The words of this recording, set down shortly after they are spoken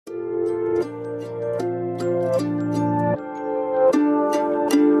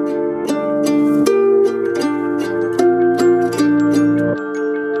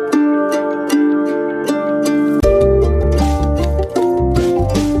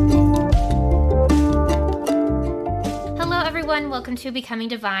everyone. Welcome to Becoming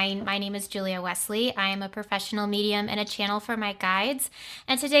Divine. My name is Julia Wesley. I am a professional medium and a channel for my guides.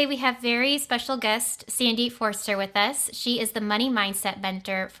 And today we have very special guest, Sandy Forster, with us. She is the money mindset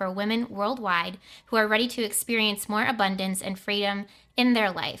mentor for women worldwide who are ready to experience more abundance and freedom in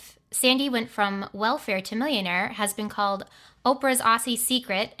their life. Sandy went from welfare to millionaire, has been called Oprah's Aussie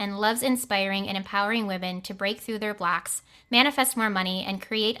secret, and loves inspiring and empowering women to break through their blocks, manifest more money, and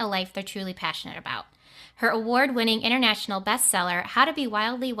create a life they're truly passionate about. Her award-winning international bestseller, How to Be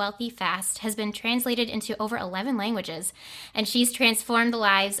Wildly Wealthy Fast, has been translated into over 11 languages, and she's transformed the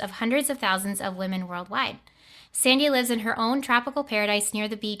lives of hundreds of thousands of women worldwide. Sandy lives in her own tropical paradise near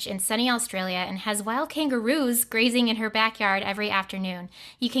the beach in sunny Australia and has wild kangaroos grazing in her backyard every afternoon.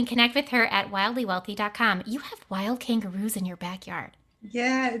 You can connect with her at wildlywealthy.com. You have wild kangaroos in your backyard.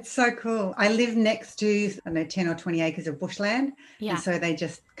 Yeah, it's so cool. I live next to, I don't know, 10 or 20 acres of bushland. Yeah. And so they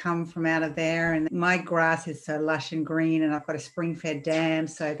just come from out of there. And my grass is so lush and green, and I've got a spring-fed dam.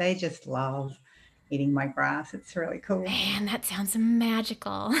 So they just love eating my grass. It's really cool. Man, that sounds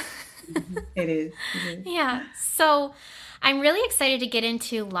magical. It is. Yeah. So I'm really excited to get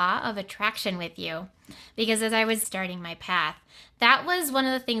into law of attraction with you because as I was starting my path, that was one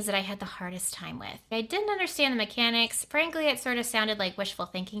of the things that I had the hardest time with. I didn't understand the mechanics. Frankly, it sort of sounded like wishful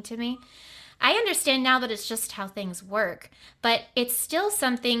thinking to me. I understand now that it's just how things work, but it's still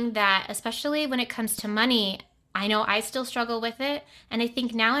something that, especially when it comes to money, I know I still struggle with it. And I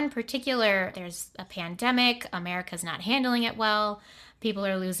think now in particular, there's a pandemic. America's not handling it well. People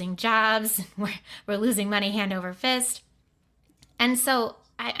are losing jobs. We're losing money hand over fist. And so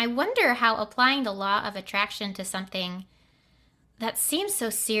I wonder how applying the law of attraction to something that seems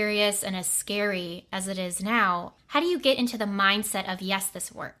so serious and as scary as it is now, how do you get into the mindset of, yes,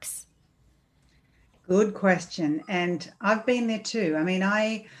 this works? Good question. And I've been there too. I mean,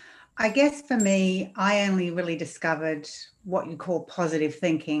 I guess for me, I only really discovered what you call positive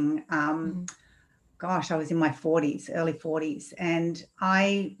thinking. Gosh, I was in my 40s, early 40s, and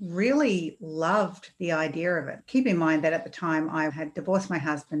I really loved the idea of it. Keep in mind that at the time I had divorced my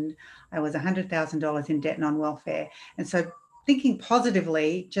husband. I was $100,000 in debt and on welfare. And so thinking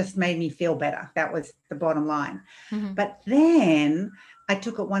positively just made me feel better. That was the bottom line. Mm-hmm. But then I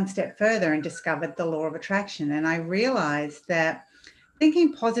took it one step further and discovered the law of attraction. And I realized that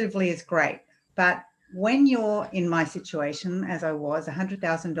thinking positively is great, but when you're in my situation, as I was,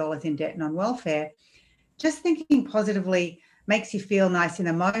 $100,000 in debt and on welfare, just thinking positively makes you feel nice in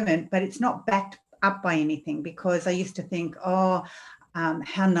the moment, but it's not backed up by anything, because I used to think,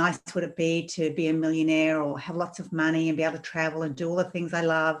 how nice would it be to be a millionaire or have lots of money and be able to travel and do all the things I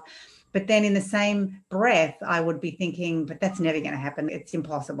love. But then in the same breath, I would be thinking, but that's never going to happen. It's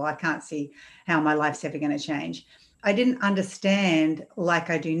impossible. I can't see how my life's ever going to change. I didn't understand,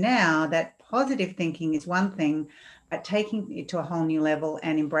 like I do now, that positive thinking is one thing, but taking it to a whole new level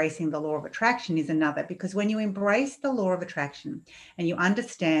and embracing the law of attraction is another. Because when you embrace the law of attraction and you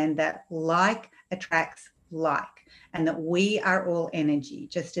understand that like attracts like, and that we are all energy,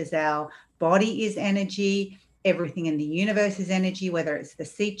 just as our body is energy, everything in the universe is energy, whether it's the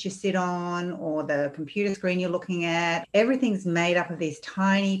seat you sit on or the computer screen you're looking at, everything's made up of these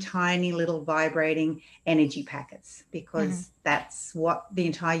tiny, tiny little vibrating energy packets, because that's what the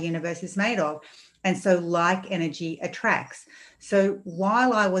entire universe is made of. And so like energy attracts. So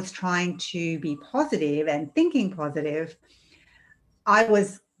while I was trying to be positive and thinking positive, I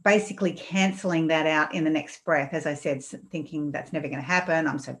was basically canceling that out in the next breath, as I said, thinking that's never going to happen.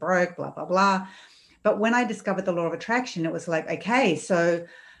 I'm so broke, blah, blah, blah. But when I discovered the law of attraction, it was like, okay, so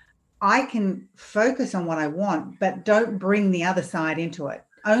I can focus on what I want, but don't bring the other side into it.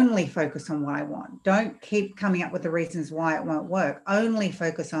 Only focus on what I want. Don't keep coming up with the reasons why it won't work. Only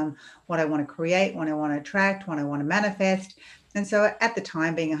focus on what I want to create, what I want to attract, what I want to manifest. And so at the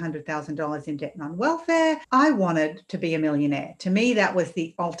time, being $100,000 in debt and on welfare, I wanted to be a millionaire. To me, that was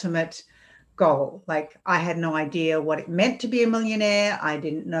the ultimate goal. Like, I had no idea what it meant to be a millionaire. I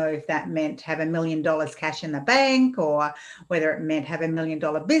didn't know if that meant have $1 million cash in the bank, or whether it meant have $1 million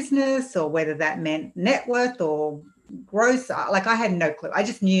business, or whether that meant net worth or gross. Like, I had no clue. I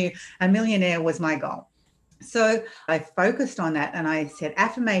just knew a millionaire was my goal. So I focused on that, and I said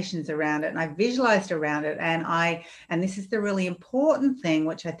affirmations around it, and I visualized around it. And this is the really important thing,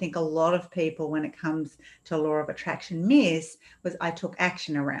 which I think a lot of people, when it comes to law of attraction, miss, was I took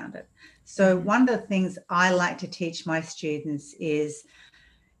action around it. So one of the things I like to teach my students is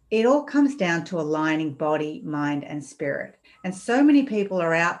it all comes down to aligning body, mind, and spirit. And so many people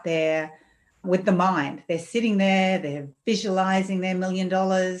are out there with the mind. They're sitting there, they're visualizing their $1 million,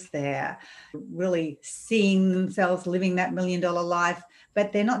 they're really seeing themselves living that $1 million life,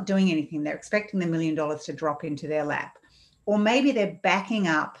 but they're not doing anything. They're expecting the $1 million to drop into their lap. Or maybe they're backing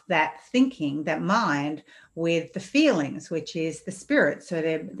up that thinking, that mind, with the feelings, which is the spirit. So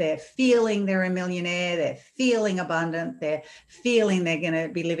they're feeling they're a millionaire, they're feeling abundant, they're feeling they're going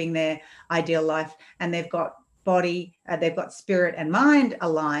to be living their ideal life, and they've got body, they've got spirit and mind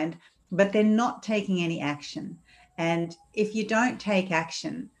aligned, but they're not taking any action. And if you don't take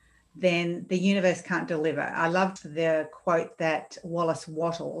action, then the universe can't deliver. I loved the quote that Wallace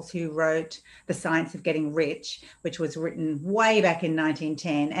Wattles, who wrote The Science of Getting Rich, which was written way back in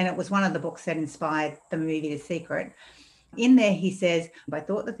 1910, and it was one of the books that inspired the movie The Secret. In there, he says, by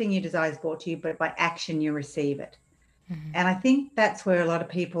thought the thing you desire is brought to you, but by action you receive it. Mm-hmm. And I think that's where a lot of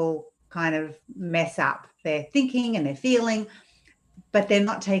people kind of mess up. They're thinking and they're feeling, but they're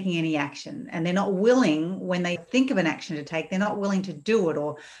not taking any action, and they're not willing, when they think of an action to take, they're not willing to do it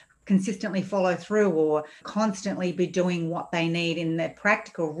or consistently follow through or constantly be doing what they need in their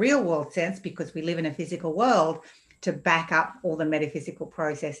practical real world sense, because we live in a physical world, to back up all the metaphysical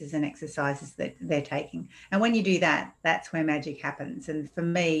processes and exercises that they're taking. And when you do that, that's where magic happens. And for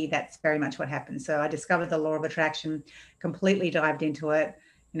me, that's very much what happened. So I discovered the law of attraction, completely dived into it.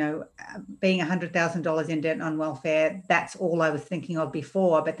 You know, being $100,000 in debt on welfare, that's all I was thinking of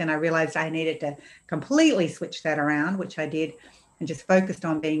before. But then I realized I needed to completely switch that around, which I did, and just focused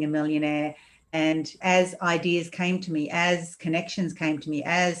on being a millionaire. And as ideas came to me, as connections came to me,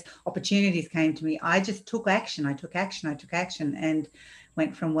 as opportunities came to me, I just took action. I took action and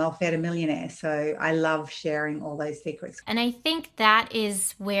went from welfare to millionaire. So I love sharing all those secrets. And I think that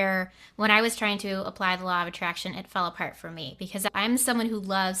is where, when I was trying to apply the law of attraction, it fell apart for me, because I'm someone who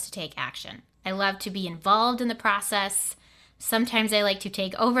loves to take action. I love to be involved in the process. Sometimes I like to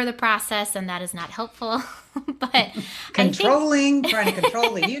take over the process, and that is not helpful. But trying to control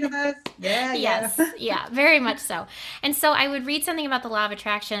the universe. Yes, yeah, very much so. And so I would read something about the law of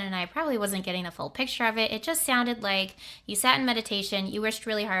attraction, and I probably wasn't getting the full picture of it. It just sounded like you sat in meditation, you wished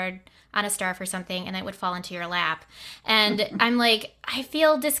really hard on a star for something, and it would fall into your lap. And I'm like, I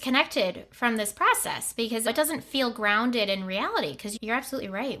feel disconnected from this process because it doesn't feel grounded in reality. Because you're absolutely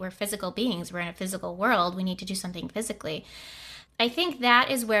right. We're physical beings. We're in a physical world. We need to do something physically. I think that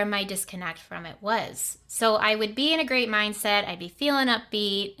is where my disconnect from it was. So I would be in a great mindset. I'd be feeling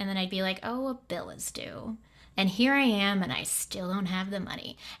upbeat. And then I'd be like, oh, a bill is due. And here I am, and I still don't have the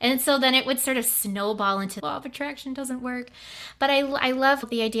money. And so then it would sort of snowball into law of attraction doesn't work. But I love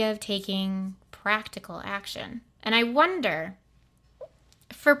the idea of taking practical action. And I wonder,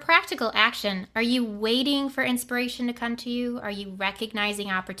 for practical action, are you waiting for inspiration to come to you? Are you recognizing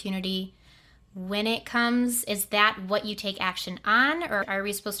opportunity when it comes? Is that what you take action on, or are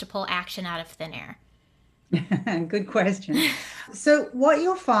we supposed to pull action out of thin air? Good question. So what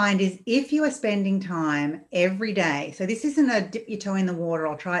you'll find is, if you are spending time every day, so this isn't a dip your toe in the water,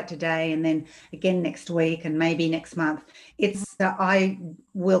 I'll try it today and then again next week and maybe next month. It's I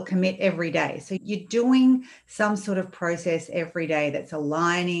will commit every day. So you're doing some sort of process every day that's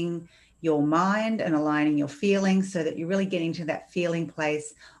aligning your mind and aligning your feelings, so that you're really getting to that feeling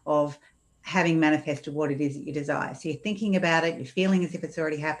place of having manifested what it is that you desire. So you're thinking about it, you're feeling as if it's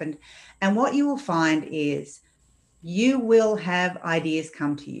already happened. And what you will find is you will have ideas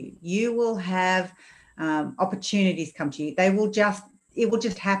come to you. You will have opportunities come to you. It will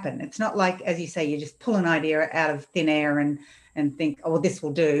just happen. It's not like, as you say, you just pull an idea out of thin air and think, oh, well, this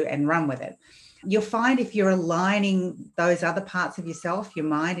will do, and run with it. You'll find if you're aligning those other parts of yourself, your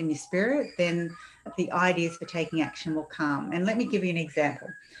mind and your spirit, then the ideas for taking action will come. And let me give you an example.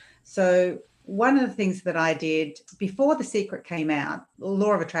 So one of the things that I did before The Secret came out,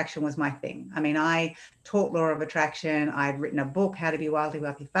 law of attraction was my thing. I mean, I taught law of attraction. I'd written a book, How to Be Wildly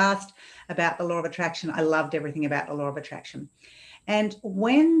Wealthy Fast, about the law of attraction. I loved everything about the law of attraction. And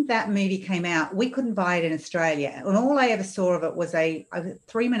when that movie came out, we couldn't buy it in Australia. And all I ever saw of it was a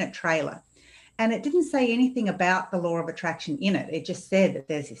 3-minute trailer. And it didn't say anything about the law of attraction in it. It just said that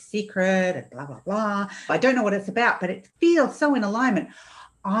there's this secret and blah, blah, blah. I don't know what it's about, but it feels so in alignment.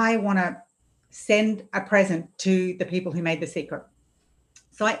 I want to send a present to the people who made The Secret.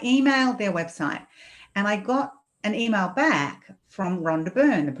 So I emailed their website, and I got an email back from Rhonda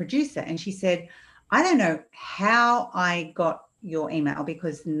Byrne, the producer. And she said, I don't know how I got your email,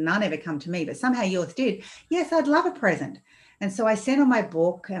 because none ever come to me, but somehow yours did. Yes, I'd love a present. And so I sent her my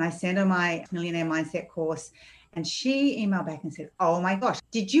book, and I sent her my Millionaire Mindset course. And she emailed back and said, oh my gosh,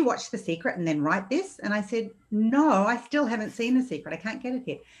 did you watch The Secret and then write this? And I said, no, I still haven't seen The Secret. I can't get it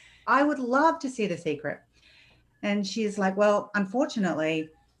yet. I would love to see The Secret. And she's like, well, unfortunately,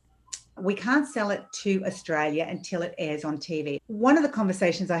 we can't sell it to Australia until it airs on TV. One of the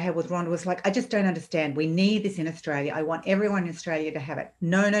conversations I had with Rhonda was like, I just don't understand. We need this in Australia. I want everyone in Australia to have it.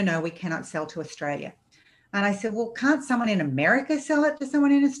 No, we cannot sell to Australia. And I said, well, can't someone in America sell it to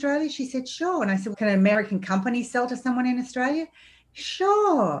someone in Australia? She said, sure. And I said, can an American company sell to someone in Australia?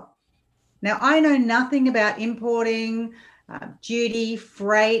 Sure. Now, I know nothing about importing, duty,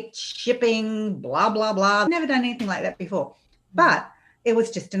 freight, shipping, blah, blah, blah. I've never done anything like that before. But it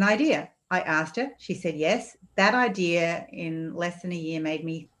was just an idea. I asked her. She said, yes. That idea in less than a year made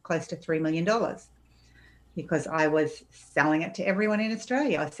me close to $3 million because I was selling it to everyone in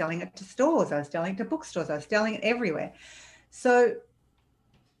Australia. I was selling it to stores. I was selling it to bookstores. I was selling it everywhere. So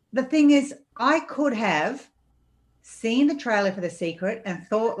the thing is, I could have seen the trailer for The Secret and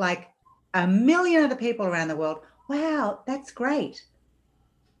thought like a million other people around the world, wow, that's great,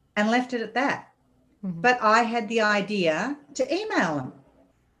 and left it at that. Mm-hmm. But I had the idea to email them.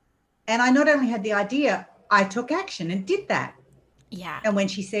 And I not only had the idea, I took action and did that. Yeah. And when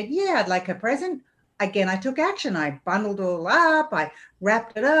she said, yeah, I'd like a present, again, I took action. I bundled it all up. I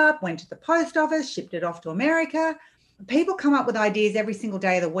wrapped it up, went to the post office, shipped it off to America. People come up with ideas every single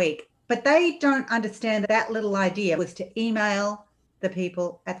day of the week, but they don't understand that little idea was to email the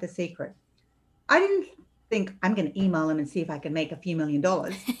people at The Secret. I didn't think I'm going to email them and see if I can make a few $1 million.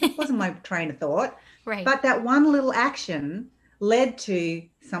 It wasn't my train of thought. Right. But that one little action led to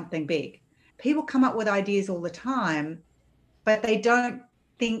something big. People come up with ideas all the time, but they don't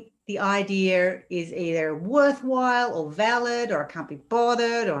think the idea is either worthwhile or valid, or I can't be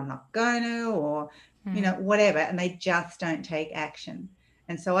bothered, or I'm not going to, or, whatever. And they just don't take action.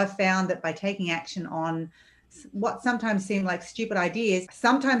 And so I've found that by taking action on what sometimes seem like stupid ideas,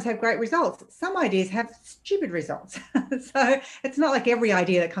 sometimes have great results. Some ideas have stupid results. So it's not like every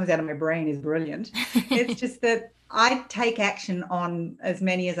idea that comes out of my brain is brilliant. It's just that I take action on as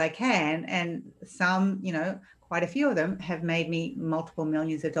many as I can. And some, quite a few of them have made me multiple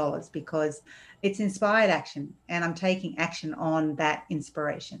millions of dollars because it's inspired action and I'm taking action on that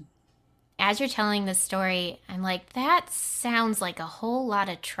inspiration. As you're telling this story, I'm like, that sounds like a whole lot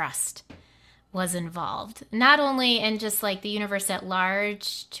of trust was involved. Not only in just like the universe at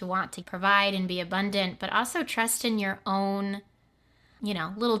large to want to provide and be abundant, but also trust in your own,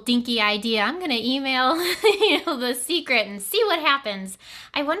 little dinky idea. I'm going to email, The Secret and see what happens.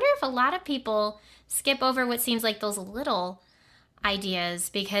 I wonder if a lot of people skip over what seems like those little ideas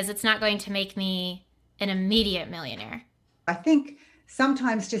because it's not going to make me an immediate millionaire. I think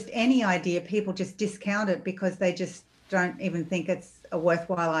sometimes just any idea, people just discount it because they just don't even think it's a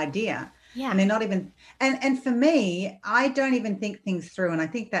worthwhile idea. Yeah. And they're not even, and for me, I don't even think things through. And I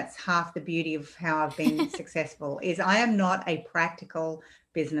think that's half the beauty of how I've been successful is I am not a practical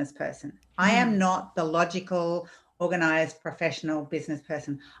business person. I am not the logical, organized, professional business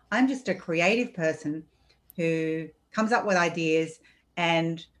person. I'm just a creative person who comes up with ideas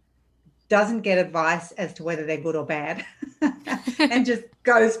and doesn't get advice as to whether they're good or bad and just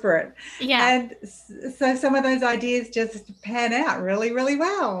goes for it. Yeah. And so some of those ideas just pan out really, really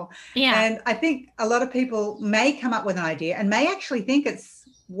well. Yeah. And I think a lot of people may come up with an idea and may actually think it's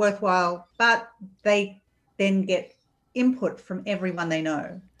worthwhile, but they then get input from everyone they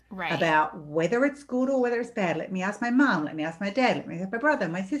know. Right. About whether it's good or whether it's bad. Let me ask my mom, let me ask my dad, let me ask my brother,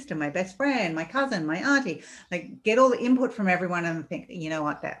 my sister, my best friend, my cousin, my auntie. Like get all the input from everyone and think, you know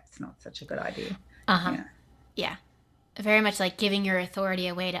what, that's not such a good idea. Uh-huh. Yeah. Very much like giving your authority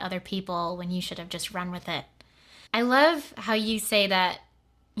away to other people when you should have just run with it. I love how you say that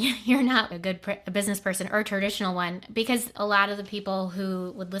you're not a good business person or a traditional one, because a lot of the people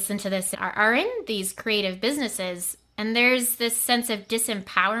who would listen to this are in these creative businesses. And there's this sense of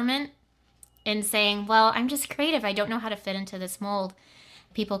disempowerment in saying, well, I'm just creative. I don't know how to fit into this mold.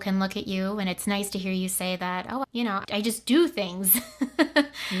 People can look at you and it's nice to hear you say that, oh, I just do things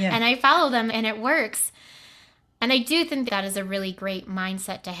and I follow them and it works. And I do think that is a really great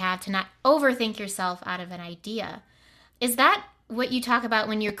mindset to have, to not overthink yourself out of an idea. Is that what you talk about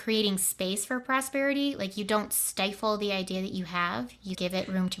when you're creating space for prosperity? Like you don't stifle the idea that you have, you give it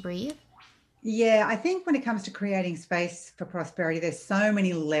room to breathe? Yeah, I think when it comes to creating space for prosperity, there's so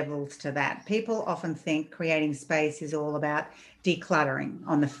many levels to that. People often think creating space is all about decluttering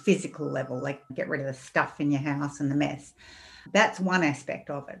on the physical level, like get rid of the stuff in your house and the mess. That's one aspect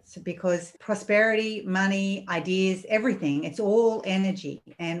of it. So because prosperity, money, ideas, everything, it's all energy.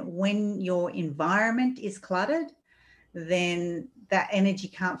 And when your environment is cluttered, then that energy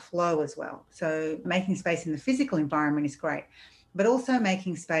can't flow as well. So making space in the physical environment is great, but also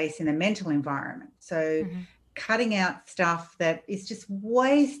making space in a mental environment. So cutting out stuff that is just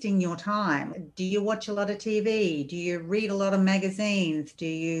wasting your time. Do you watch a lot of TV? Do you read a lot of magazines? Do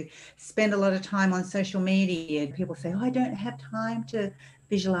you spend a lot of time on social media? People say, oh, I don't have time to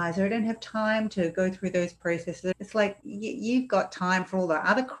visualize, or I don't have time to go through those processes. It's like you've got time for all the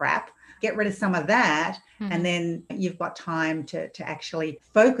other crap get rid of some of that, and then you've got time to actually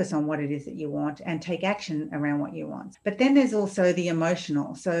focus on what it is that you want and take action around what you want. But then there's also the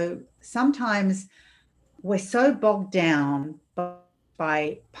emotional. So sometimes we're so bogged down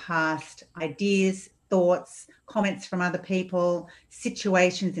by past ideas, thoughts, comments from other people,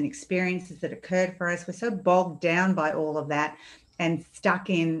 situations and experiences that occurred for us. We're so bogged down by all of that and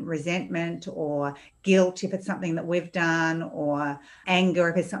stuck in resentment or guilt if it's something that we've done, or anger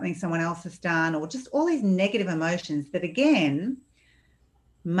if it's something someone else has done, or just all these negative emotions that, again,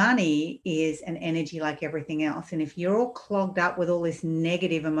 money is an energy like everything else. And if you're all clogged up with all this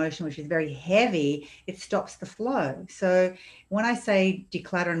negative emotion, which is very heavy, it stops the flow. So when I say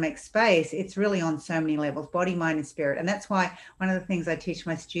declutter and make space, it's really on so many levels, body, mind, and spirit. And that's why one of the things I teach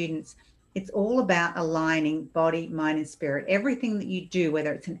my students, it's all about aligning body, mind, and spirit. Everything that you do,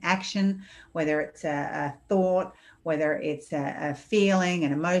 whether it's an action, whether it's a thought, whether it's a feeling,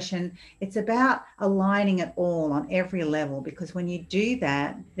 an emotion, it's about aligning it all on every level, because when you do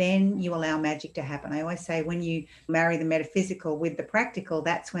that, then you allow magic to happen. I always say when you marry the metaphysical with the practical,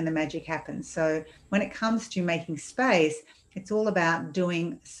 that's when the magic happens. So when it comes to making space, it's all about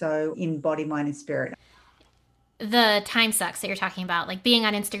doing so in body, mind, and spirit. The time sucks that you're talking about, like being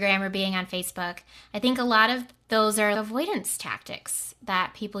on Instagram or being on Facebook, I think a lot of those are avoidance tactics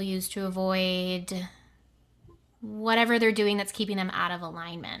that people use to avoid whatever they're doing that's keeping them out of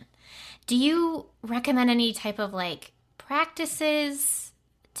alignment. Do you recommend any type of like practices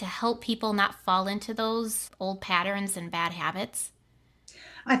to help people not fall into those old patterns and bad habits?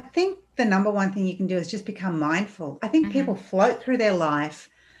 I think the number one thing you can do is just become mindful. I think people float through their life.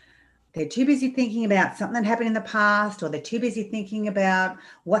 They're too busy thinking about something that happened in the past, or they're too busy thinking about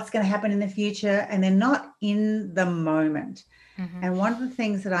what's going to happen in the future, and they're not in the moment. And one of the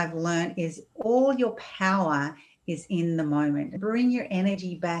things that I've learned is all your power is in the moment. Bring your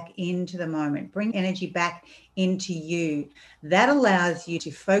energy back into the moment. Bring energy back into you. That allows you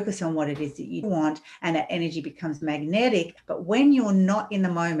to focus on what it is that you want, and that energy becomes magnetic. But when you're not in the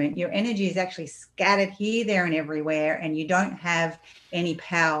moment, your energy is actually scattered here, there, and everywhere, and you don't have any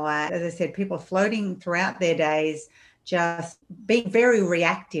power. As I said, people are floating throughout their days, just being very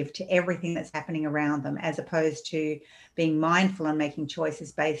reactive to everything that's happening around them, as opposed to being mindful and making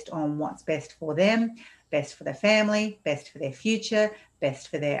choices based on what's best for them, best for their family, best for their future, best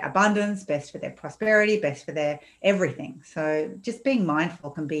for their abundance, best for their prosperity, best for their everything. So just being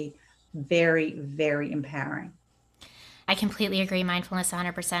mindful can be very, very empowering. I completely agree. Mindfulness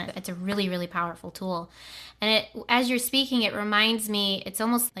 100%. It's a really, really powerful tool. And as you're speaking, it reminds me, it's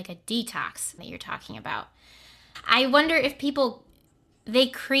almost like a detox that you're talking about. I wonder if people, they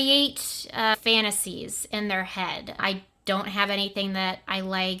create fantasies in their head. I don't have anything that I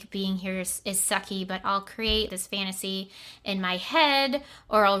like, being here is sucky, but I'll create this fantasy in my head,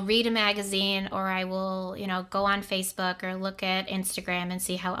 or I'll read a magazine, or I will, go on Facebook or look at Instagram and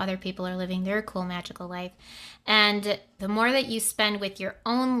see how other people are living their cool, magical life. And the more that you spend with your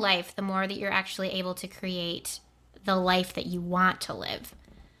own life, the more that you're actually able to create the life that you want to live.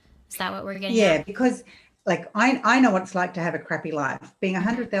 Is that what we're getting at? Yeah, because I know what it's like to have a crappy life. Being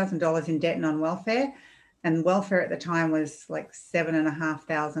 $100,000 in debt and on welfare, and welfare at the time was like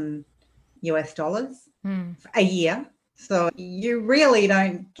 $7,500 US a year. So you really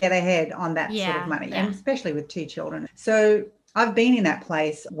don't get ahead on that sort of money, and especially with 2 children. So I've been in that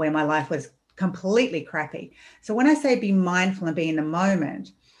place where my life was completely crappy. So when I say be mindful and be in the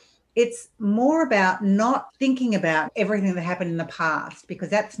moment, it's more about not thinking about everything that happened in the past, because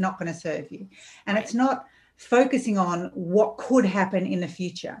that's not going to serve you. And It's not focusing on what could happen in the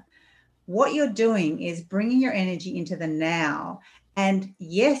future. What you're doing is bringing your energy into the now. And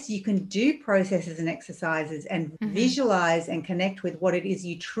yes, you can do processes and exercises and visualize and connect with what it is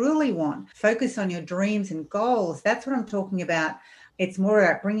you truly want. Focus on your dreams and goals. That's what I'm talking about. It's more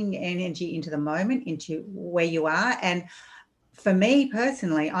about bringing your energy into the moment, into where you are. And for me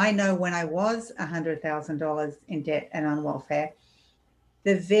personally, I know when I was $100,000 in debt and on welfare,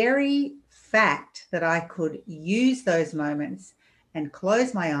 the very fact that I could use those moments and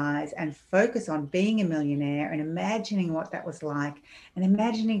close my eyes and focus on being a millionaire and imagining what that was like, and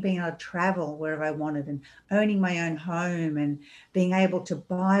imagining being able to travel wherever I wanted, and owning my own home, and being able to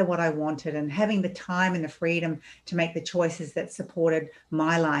buy what I wanted, and having the time and the freedom to make the choices that supported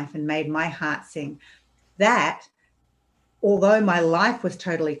my life and made my heart sing. That, although my life was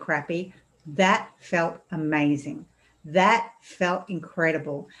totally crappy, that felt amazing. That felt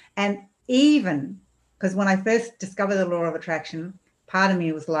incredible. And even because when I first discovered the law of attraction, part of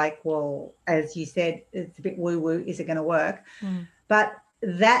me was like, well, as you said, it's a bit woo-woo. Is it going to work? But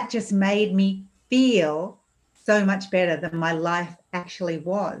that just made me feel so much better than my life actually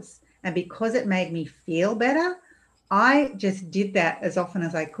was. And because it made me feel better, I just did that as often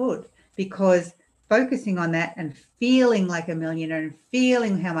as I could, because focusing on that and feeling like a millionaire and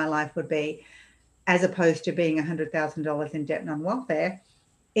feeling how my life would be, as opposed to being $100,000 in debt and on welfare,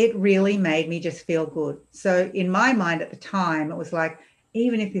 it really made me just feel good. So in my mind at the time, it was like,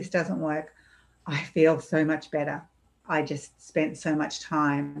 even if this doesn't work, I feel so much better. I just spent so much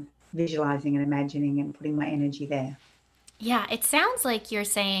time visualizing and imagining and putting my energy there. Yeah, it sounds like you're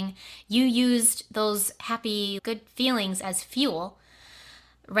saying you used those happy, good feelings as fuel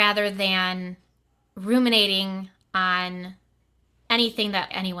rather than ruminating on anything that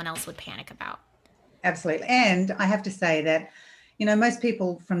anyone else would panic about. Absolutely. And I have to say that, most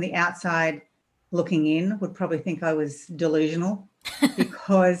people from the outside looking in would probably think I was delusional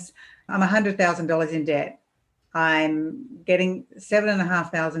because I'm $100,000 in debt. I'm getting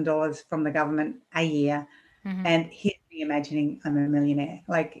 $7,500 from the government a year. Mm-hmm. And here's me imagining I'm a millionaire.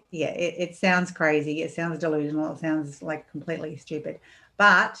 Like, yeah, it sounds crazy. It sounds delusional. It sounds like completely stupid.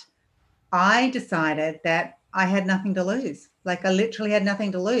 But I decided that I had nothing to lose. Like, I literally had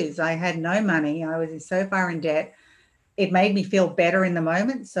nothing to lose. I had no money. I was so far in debt. It made me feel better in the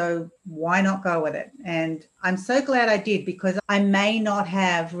moment. So why not go with it? And I'm so glad I did, because I may not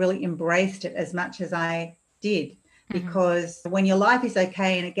have really embraced it as much as I did. Mm-hmm. Because when your life is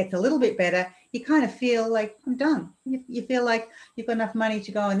okay and it gets a little bit better, you kind of feel like, I'm done. You feel like you've got enough money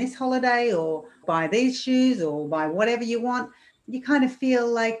to go on this holiday or buy these shoes or buy whatever you want. You kind of feel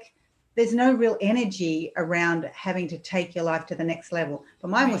like there's no real energy around having to take your life to the next level. But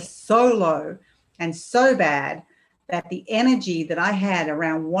mine was Right. so low and so bad that the energy that I had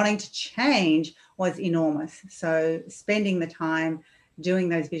around wanting to change was enormous. So spending the time doing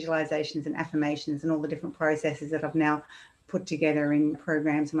those visualizations and affirmations and all the different processes that I've now put together in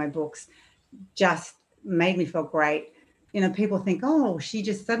programs and my books just made me feel great. People think, oh, she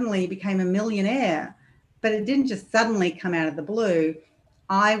just suddenly became a millionaire, but it didn't just suddenly come out of the blue.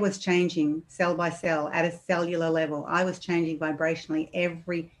 I was changing cell by cell at a cellular level. I was changing vibrationally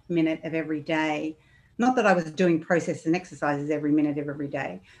every minute of every day. Not that I was doing processes and exercises every minute of every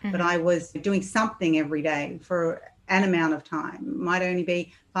day, but Mm-hmm. I was doing something every day for an amount of time. It might only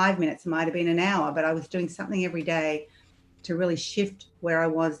be 5 minutes, it might have been an hour, but I was doing something every day to really shift where I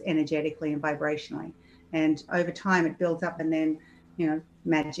was energetically and vibrationally. And over time it builds up, and then,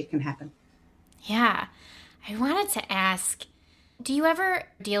 magic can happen. Yeah. I wanted to ask, do you ever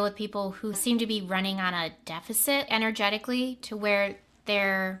deal with people who seem to be running on a deficit energetically to where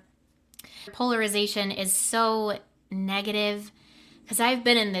their polarization is so negative? Because I've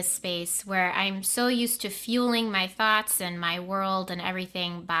been in this space where I'm so used to fueling my thoughts and my world and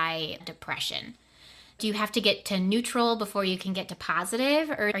everything by depression. Do you have to get to neutral before you can get to positive,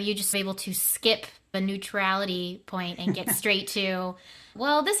 or are you just able to skip the neutrality point and get straight to,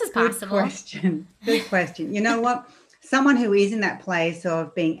 well, this is Good possible? question. Good question. You know what? Someone who is in that place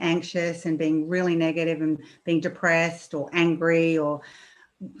of being anxious and being really negative and being depressed or angry, or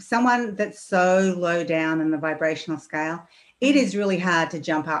someone that's so low down in the vibrational scale, it Mm-hmm. is really hard to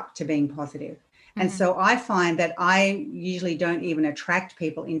jump up to being positive. And Mm-hmm. so I find that I usually don't even attract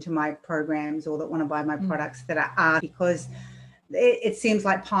people into my programs or that want to buy my products that are, because it seems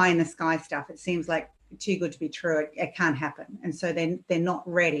like pie in the sky stuff. It seems like too good to be true. It can't happen. And so they're not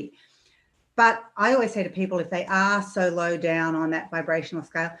ready. But I always say to people, if they are so low down on that vibrational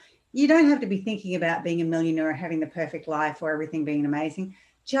scale, you don't have to be thinking about being a millionaire or having the perfect life or everything being amazing.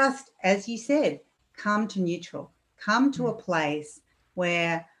 Just as you said, come to neutral, come to a place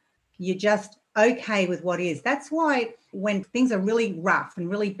where you're just okay with what is. That's why when things are really rough and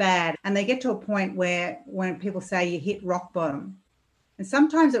really bad, and they get to a point where when people say you hit rock bottom, and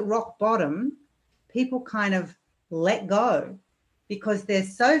sometimes at rock bottom, people kind of let go because they're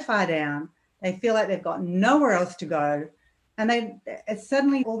so far down, they feel like they've got nowhere else to go. And it's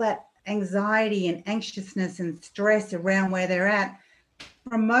suddenly all that anxiety and anxiousness and stress around where they're at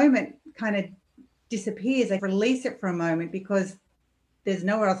for a moment kind of disappears. They release it for a moment because there's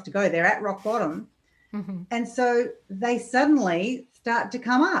nowhere else to go. They're at rock bottom. Mm-hmm. And so they suddenly start to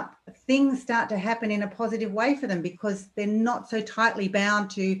come up. Things start to happen in a positive way for them because they're not so tightly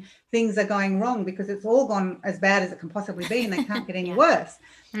bound to things are going wrong, because it's all gone as bad as it can possibly be and they can't get any Yeah. worse.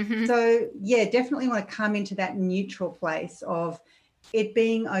 Mm-hmm. So, yeah, definitely want to come into that neutral place of it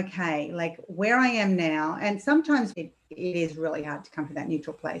being okay, like where I am now. And sometimes it is really hard to come to that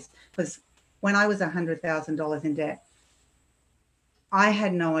neutral place, because when I was $100,000 in debt, I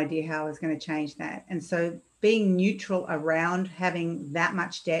had no idea how I was going to change that. And so being neutral around having that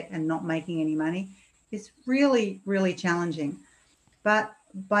much debt and not making any money is really, really challenging. But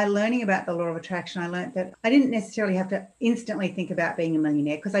by learning about the law of attraction, I learned that I didn't necessarily have to instantly think about being a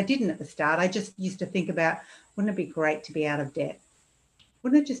millionaire, because I didn't at the start. I just used to think about, wouldn't it be great to be out of debt?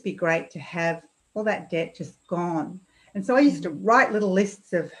 Wouldn't it just be great to have all that debt just gone? And so I used to write little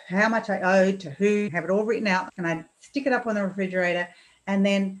lists of how much I owed to who, have it all written out, and I'd stick it up on the refrigerator, and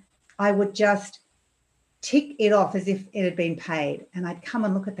then I would just tick it off as if it had been paid. And I'd come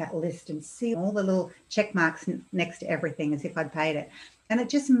and look at that list and see all the little check marks next to everything as if I'd paid it. And it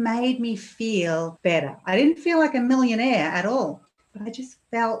just made me feel better. I didn't feel like a millionaire at all, but I just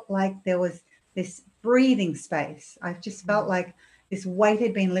felt like there was this breathing space. I just felt like this weight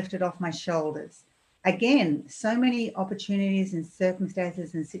had been lifted off my shoulders. Again, so many opportunities and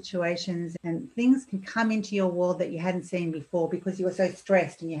circumstances and situations and things can come into your world that you hadn't seen before because you were so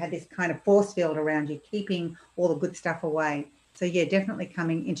stressed and you had this kind of force field around you, keeping all the good stuff away. So yeah, definitely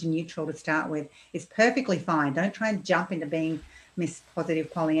coming into neutral to start with is perfectly fine. Don't try and jump into being Miss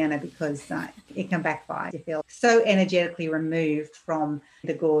Positive Pollyanna, because it can backfire. You feel so energetically removed from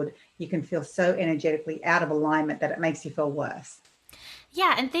the good. You can feel so energetically out of alignment that it makes you feel worse.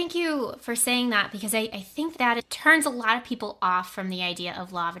 Yeah, and thank you for saying that, because I think that it turns a lot of people off from the idea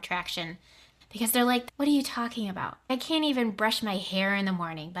of law of attraction, because they're like, what are you talking about? I can't even brush my hair in the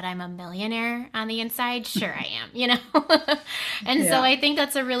morning, but I'm a millionaire on the inside. Sure, I am, And so I think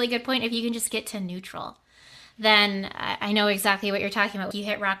that's a really good point. If you can just get to neutral, then I know exactly what you're talking about. You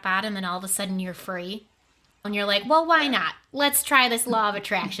hit rock bottom and all of a sudden you're free. And you're like, well, why not? Let's try this law of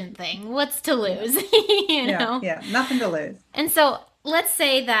attraction thing. What's to lose? Yeah, nothing to lose. And so let's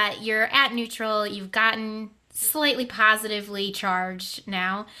say that you're at neutral, you've gotten slightly positively charged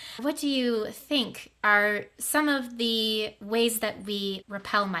now. What do you think are some of the ways that we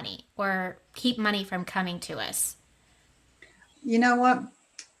repel money or keep money from coming to us? You know what?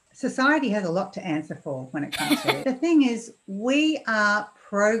 Society has a lot to answer for when it comes to it. The thing is, we are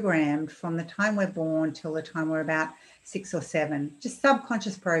programmed from the time we're born till the time we're about 6 or 7, just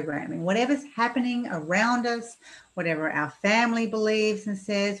subconscious programming. Whatever's happening around us, whatever our family believes and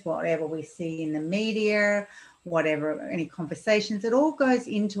says, whatever we see in the media, whatever, any conversations, it all goes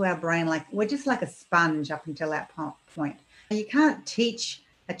into our brain. Like we're just like a sponge up until that point. You can't teach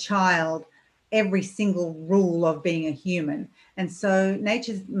a child every single rule of being a human. And so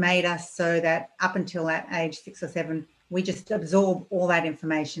nature's made us so that up until that age, 6 or 7, we just absorb all that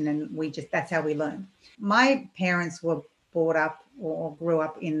information, and that's how we learn. My parents were brought up or grew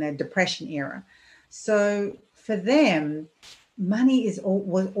up in the Depression era. So for them, money was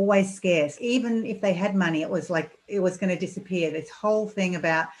always scarce. Even if they had money, it was like it was going to disappear. This whole thing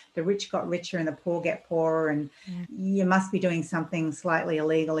about the rich got richer and the poor get poorer, and you must be doing something slightly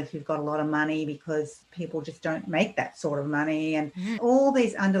illegal if you've got a lot of money, because people just don't make that sort of money. And all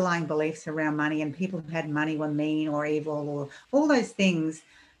these underlying beliefs around money, and people who had money were mean or evil, or all those things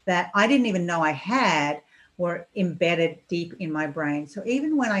that I didn't even know I had were embedded deep in my brain. So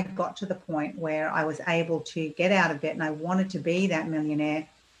even when I got to the point where I was able to get out of debt and I wanted to be that millionaire,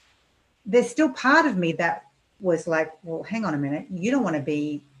 there's still part of me that was like, well, hang on a minute, you don't want to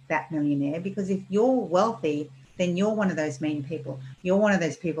be that millionaire, because if you're wealthy, then you're one of those mean people. You're one of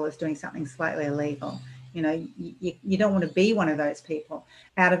those people that's doing something slightly illegal. You don't want to be one of those people.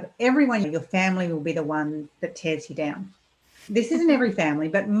 Out of everyone, your family will be the one that tears you down. This isn't every family,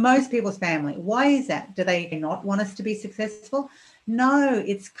 but most people's family. Why is that? Do they not want us to be successful? No,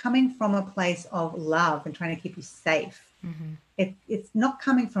 it's coming from a place of love and trying to keep you safe. It's not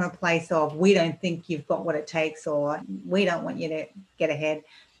coming from a place of, we don't think you've got what it takes, or we don't want you to get ahead.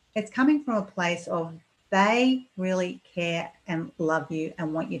 It's coming from a place of, they really care and love you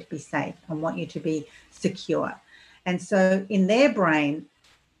and want you to be safe and want you to be secure. And so in their brain,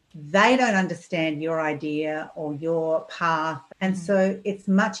 they don't understand your idea or your path. And so it's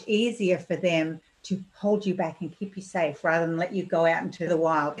much easier for them to hold you back and keep you safe rather than let you go out into the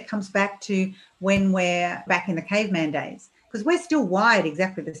wild. It comes back to when we're back in the caveman days, because we're still wired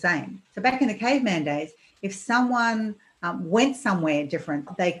exactly the same. So back in the caveman days, if someone went somewhere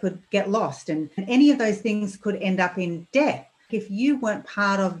different, they could get lost, and any of those things could end up in death. If you weren't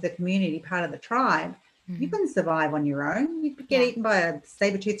part of the community, part of the tribe, you couldn't survive on your own. You could get eaten by a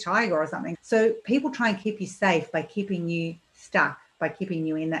saber-toothed tiger or something. So people try and keep you safe by keeping you stuck, by keeping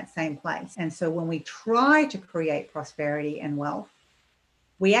you in that same place. And so when we try to create prosperity and wealth,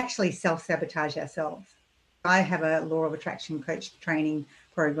 we actually self-sabotage ourselves. I have a law of attraction coach training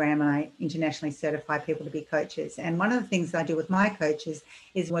program, and I internationally certify people to be coaches. And one of the things I do with my coaches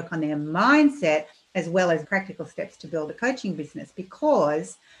is work on their mindset as well as practical steps to build a coaching business.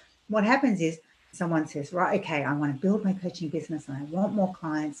 Because what happens is, someone says, right, okay, I want to build my coaching business and I want more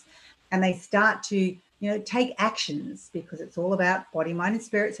clients. And they start to take actions, because it's all about body, mind, and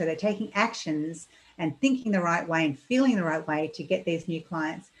spirit. So they're taking actions and thinking the right way and feeling the right way to get these new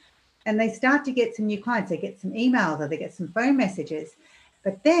clients. And they start to get some new clients. They get some emails or they get some phone messages.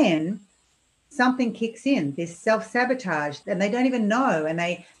 But then something kicks in, this self-sabotage, and they don't even know, and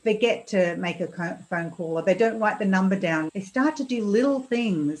they forget to make a phone call, or they don't write the number down. They start to do little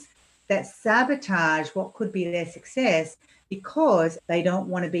things that sabotage what could be their success because they don't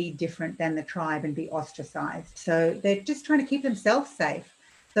want to be different than the tribe and be ostracized. So they're just trying to keep themselves safe.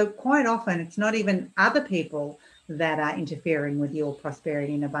 So quite often it's not even other people that are interfering with your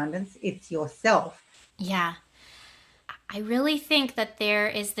prosperity and abundance, it's yourself. Yeah. I really think that there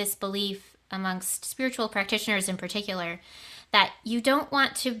is this belief amongst spiritual practitioners in particular that you don't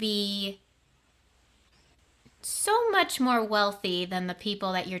want to be so much more wealthy than the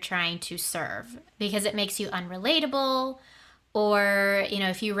people that you're trying to serve because it makes you unrelatable. Or,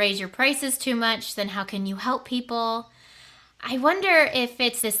 if you raise your prices too much, then how can you help people? I wonder if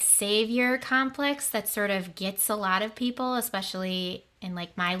it's this savior complex that sort of gets a lot of people, especially in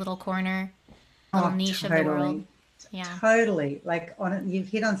like my little corner, little niche of the world. Yeah. Totally. Like you've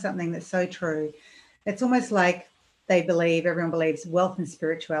hit on something that's so true. It's almost like everyone believes wealth and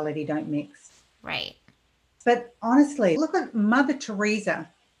spirituality don't mix. Right. But honestly, look at Mother Teresa.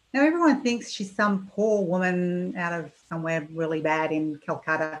 Now, everyone thinks she's some poor woman out of somewhere really bad in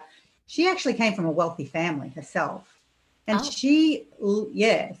Calcutta. She actually came from a wealthy family herself. And so she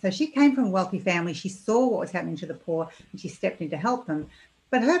came from a wealthy family. She saw what was happening to the poor and she stepped in to help them.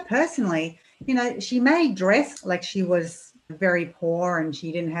 But her personally, she may dress like she was very poor and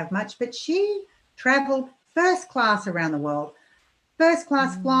she didn't have much, but she traveled first class around the world. First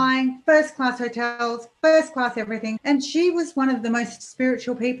class flying, first class hotels, first class everything. And she was one of the most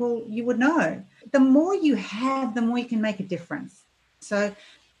spiritual people you would know. The more you have, the more you can make a difference. So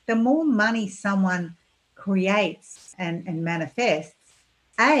the more money someone creates and manifests,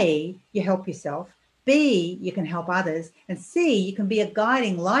 A, you help yourself, B, you can help others, and C, you can be a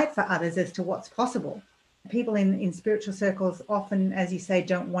guiding light for others as to what's possible. People in spiritual circles often, as you say,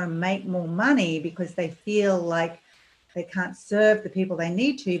 don't want to make more money because they feel like they can't serve the people they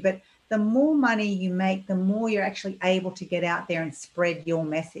need to. But the more money you make, the more you're actually able to get out there and spread your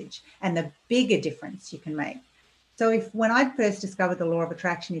message, and the bigger difference you can make. So when I first discovered the law of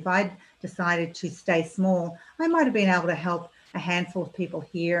attraction, if I'd decided to stay small, I might have been able to help a handful of people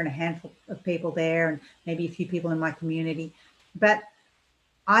here and a handful of people there and maybe a few people in my community. But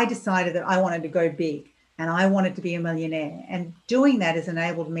I decided that I wanted to go big and I wanted to be a millionaire. And doing that has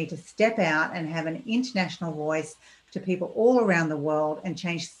enabled me to step out and have an international voice to people all around the world and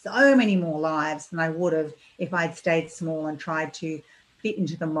change so many more lives than I would have if I'd stayed small and tried to fit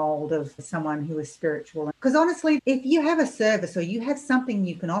into the mold of someone who is spiritual. Because honestly, if you have a service or you have something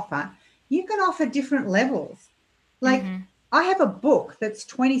you can offer different levels. Like I have a book that's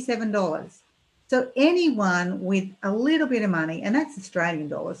 $27. So anyone with a little bit of money, and that's Australian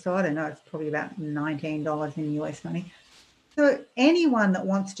dollars, so I don't know, it's probably about $19 in US money. So anyone that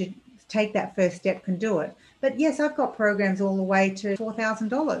wants to take that first step can do it. But yes, I've got programs all the way to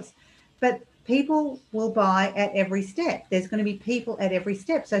 $4,000. But people will buy at every step. There's going to be people at every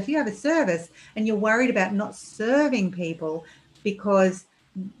step. So if you have a service and you're worried about not serving people because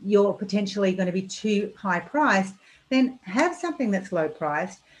you're potentially going to be too high priced, then have something that's low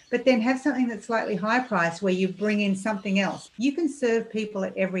priced, but then have something that's slightly high priced where you bring in something else. You can serve people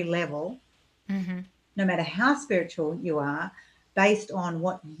at every level, no matter how spiritual you are, based on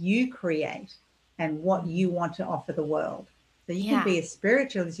what you create and what you want to offer the world. So you can be as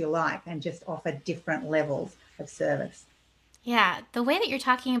spiritual as you like and just offer different levels of service. Yeah, the way that you're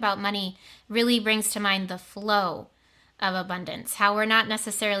talking about money really brings to mind the flow of abundance, how we're not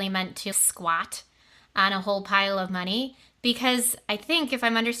necessarily meant to squat on a whole pile of money, because I think if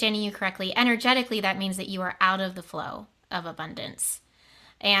I'm understanding you correctly, energetically, that means that you are out of the flow of abundance.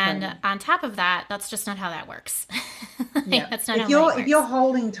 And on top of that, that's just not how that works. That's not how money works. If you're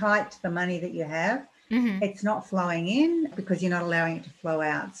holding tight to the money that you have, it's not flowing in because you're not allowing it to flow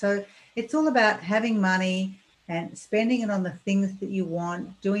out. So it's all about having money and spending it on the things that you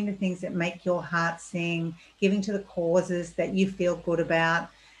want, doing the things that make your heart sing, giving to the causes that you feel good about.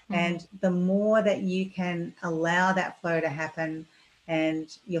 And the more that you can allow that flow to happen, and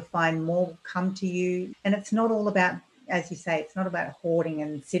you'll find more come to you. And it's not all about, as you say, it's not about hoarding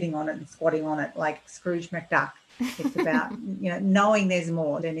and sitting on it and squatting on it like Scrooge McDuck. It's about, knowing there's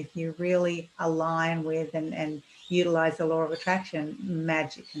more. And if you really align with and utilize the law of attraction,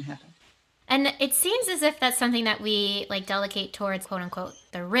 magic can happen. And it seems as if that's something that we like delegate towards, quote unquote,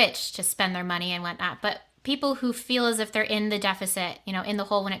 the rich to spend their money and whatnot. But people who feel as if they're in the deficit, in the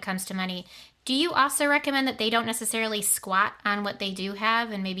hole when it comes to money, do you also recommend that they don't necessarily squat on what they do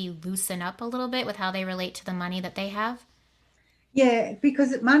have and maybe loosen up a little bit with how they relate to the money that they have? Yeah,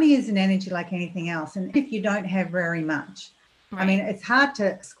 because money is an energy like anything else. And if you don't have very much, I mean, Right. it's hard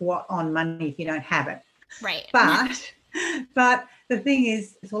to squat on money if you don't have it. Right. But but the thing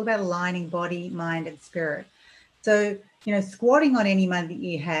is, it's all about aligning body, mind, and spirit. So, squatting on any money that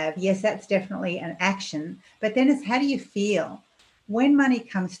you have, yes, that's definitely an action. But then it's how do you feel? When money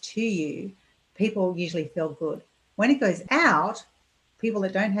comes to you, people usually feel good. When it goes out, people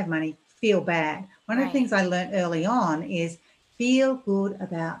that don't have money feel bad. One of the Right. things I learned early on is feel good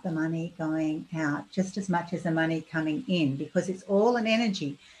about the money going out just as much as the money coming in, because it's all an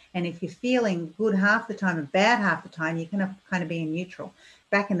energy. And if you're feeling good half the time and bad half the time, you can kind of be in neutral.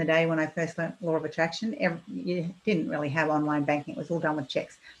 Back in the day when I first learned law of attraction, you didn't really have online banking. It was all done with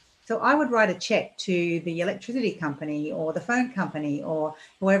checks. So I would write a check to the electricity company or the phone company or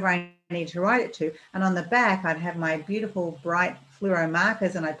whoever I need to write it to. And on the back, I'd have my beautiful bright fluoro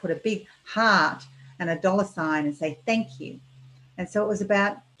markers and I'd put a big heart and a dollar sign and say, thank you. And so it was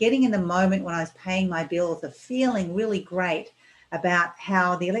about getting in the moment when I was paying my bills of feeling really great about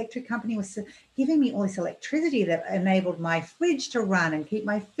how the electric company was giving me all this electricity that enabled my fridge to run and keep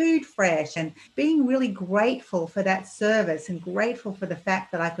my food fresh, and being really grateful for that service and grateful for the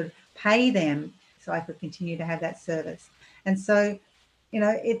fact that I could pay them so I could continue to have that service. And so,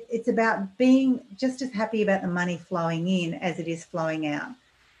 it's about being just as happy about the money flowing in as it is flowing out.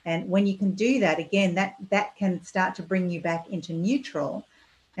 And when you can do that, again, that can start to bring you back into neutral.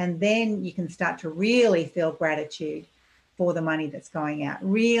 And then you can start to really feel gratitude for the money that's going out,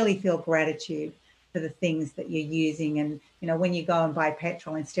 really feel gratitude for the things that you're using. And, when you go and buy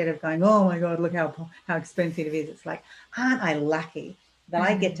petrol, instead of going, oh my God, look how expensive it is, it's like, aren't I lucky that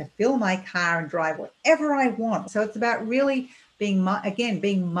I get Mhm. to fill my car and drive whatever I want? So it's about really being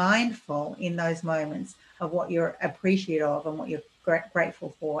mindful in those moments of what you're appreciative of and what you're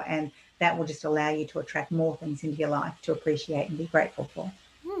grateful for. And that will just allow you to attract more things into your life to appreciate and be grateful for.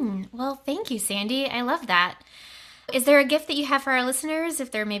 Well, thank you, Sandy. I love that. Is there a gift that you have for our listeners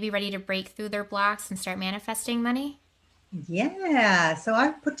if they're maybe ready to break through their blocks and start manifesting money? Yeah. So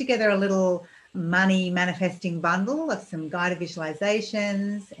I've put together a little money manifesting bundle of some guided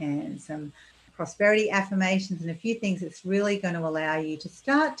visualizations and some prosperity affirmations and a few things that's really going to allow you to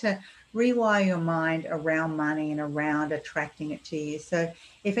start to rewire your mind around money and around attracting it to you. So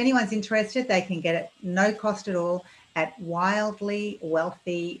if anyone's interested, they can get it no cost at all at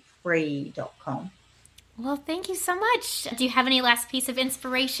wildlywealthyfree.com. Well, thank you so much. Do you have any last piece of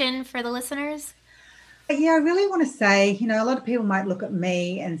inspiration for the listeners? Yeah, I really want to say, a lot of people might look at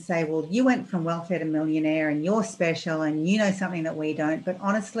me and say, well, you went from welfare to millionaire and you're special and you know something that we don't. But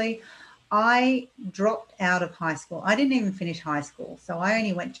honestly, I dropped out of high school. I didn't even finish high school. So I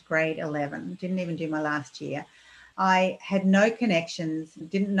only went to grade 11, didn't even do my last year. I had no connections,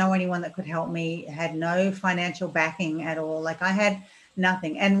 didn't know anyone that could help me, had no financial backing at all. Like I had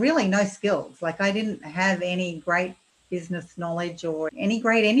nothing and really no skills. Like I didn't have any great business knowledge or any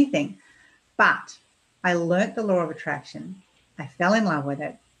great anything. But I learnt the law of attraction. I fell in love with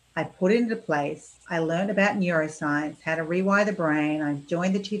it. I put it into place. I learned about neuroscience, how to rewire the brain. I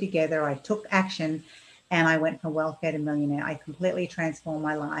joined the two together. I took action and I went from welfare to millionaire. I completely transformed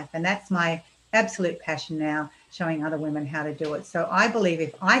my life. And that's my absolute passion now, showing other women how to do it. So I believe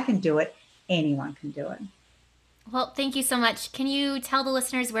if I can do it, anyone can do it. Well, thank you so much. Can you tell the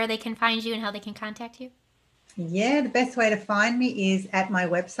listeners where they can find you and how they can contact you? Yeah, the best way to find me is at my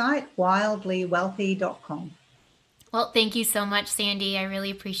website, wildlywealthy.com. Well, thank you so much, Sandy. I really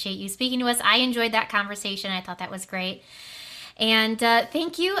appreciate you speaking to us. I enjoyed that conversation. I thought that was great. And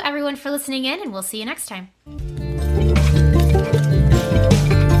thank you, everyone, for listening in, and we'll see you next time.